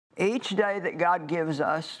Each day that God gives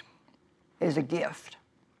us is a gift.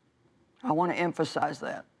 I want to emphasize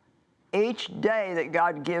that. Each day that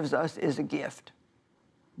God gives us is a gift.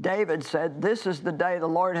 David said, "This is the day the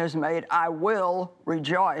Lord has made. I will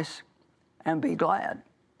rejoice and be glad."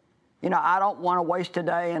 You know, I don't want to waste a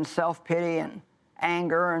day in self-pity and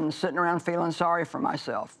anger and sitting around feeling sorry for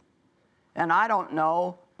myself. And I don't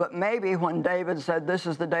know, but maybe when David said, "This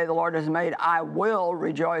is the day the Lord has made, I will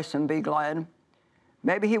rejoice and be glad,"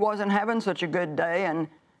 maybe he wasn't having such a good day and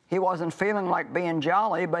he wasn't feeling like being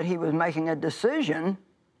jolly, but he was making a decision.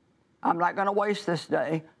 I'm not going to waste this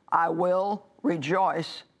day. I will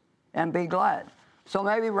rejoice and be glad. So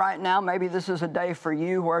maybe right now, maybe this is a day for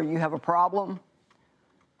you where you have a problem.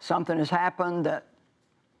 Something has happened that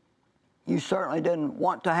you certainly didn't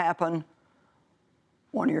want to happen.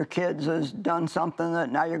 One of your kids has done something that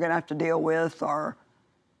now you're going to have to deal with, or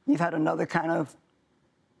you've had another kind of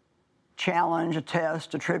challenge, a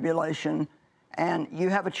test, a tribulation, and you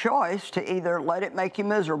have a choice to either let it make you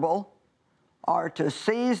miserable or to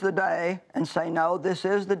seize the day and say, "No, this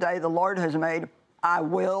is the day the Lord has made. I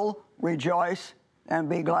will rejoice and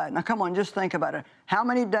be glad." Now, come on, just think about it. How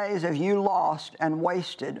many days have you lost and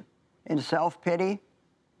wasted in self-pity,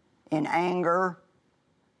 in anger,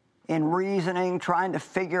 in reasoning, trying to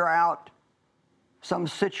figure out some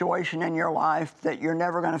situation in your life that you're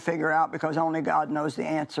never going to figure out because only God knows the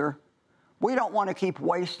answer? We don't want to keep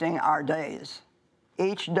wasting our days.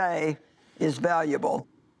 Each day is valuable,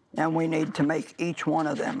 and we need to make each one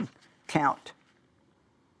of them count.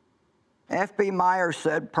 F.B. Meyer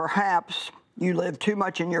said, "Perhaps you live too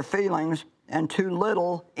much in your feelings and too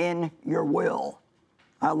little in your will."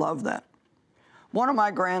 I love that. One of my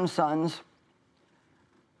grandsons,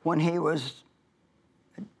 when he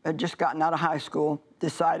had just gotten out of high school,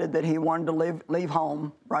 decided that he wanted to leave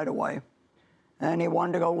home right away. And he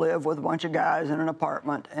wanted to go live with a bunch of guys in an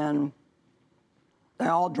apartment, and they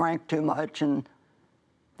all drank too much, and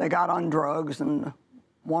they got on drugs, and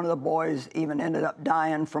one of the boys even ended up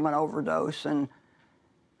dying from an overdose, and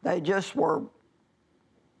they just were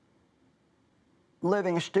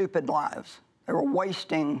living stupid lives. They were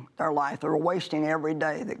wasting their life. They were wasting every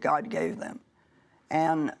day that God gave them.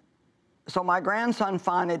 And so my grandson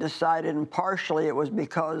finally decided, and partially it was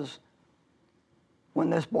because when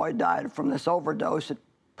this boy died from this overdose, it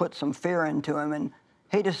put some fear into him, and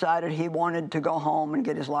he decided he wanted to go home and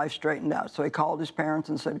get his life straightened out. So he called his parents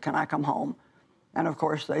and said, "Can I come home?" And of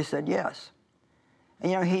course they said yes. And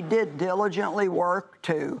you know, he did diligently work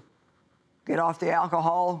to get off the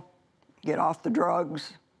alcohol, get off the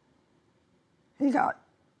drugs. He got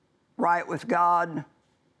right with God,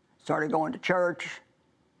 started going to church,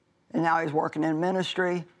 and now he's working in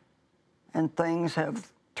ministry, and things have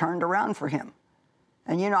turned around for him.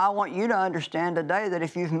 And you know, I want you to understand today that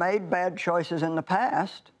if you've made bad choices in the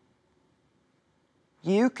past,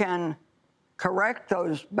 you can correct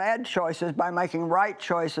those bad choices by making right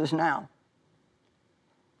choices now.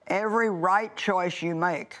 Every right choice you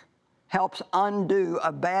make helps undo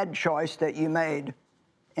a bad choice that you made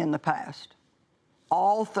in the past.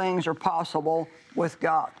 All things are possible with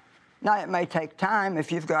God. Now, it may take time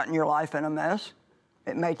if you've gotten your life in a mess.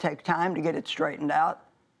 It may take time to get it straightened out.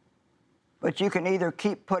 But you can either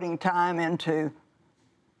keep putting time into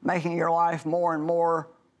making your life more and more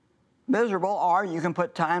miserable, or you can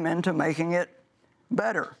put time into making it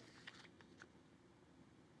better.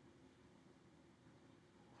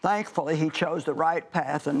 Thankfully, he chose the right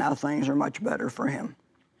path, and now things are much better for him.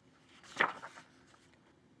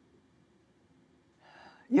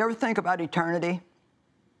 You ever think about eternity?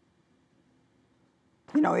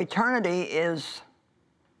 You know, eternity is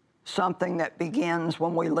something that begins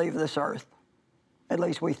when we leave this earth. At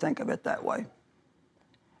least we think of it that way.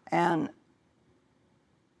 And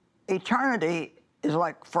eternity is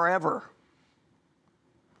like forever,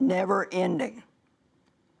 never ending.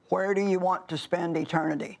 Where do you want to spend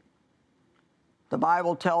eternity? The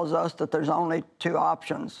Bible tells us that there's only two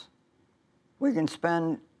options. We can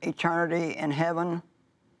spend eternity in heaven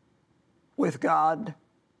with God,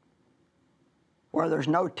 where there's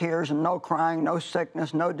no tears and no crying, no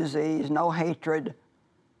sickness, no disease, no hatred.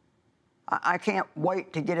 I can't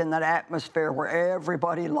wait to get in that atmosphere where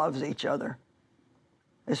everybody loves each other,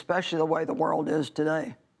 especially the way the world is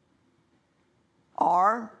today.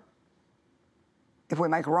 Or, if we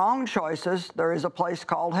make wrong choices, there is a place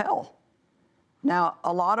called hell. Now,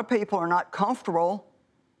 a lot of people are not comfortable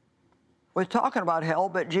with talking about hell,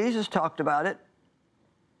 but Jesus talked about it,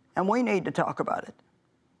 and we need to talk about it.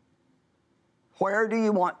 Where do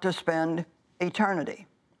you want to spend eternity?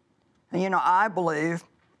 And you know, I believe,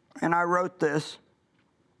 and I wrote this,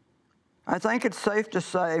 I think it's safe to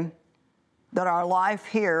say that our life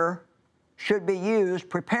here should be used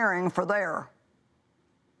preparing for there.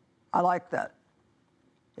 I like that.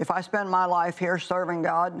 If I spend my life here serving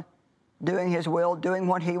God, doing His will, doing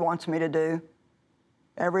what He wants me to do,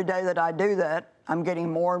 every day that I do that, I'm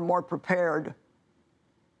getting more and more prepared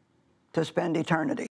to spend eternity.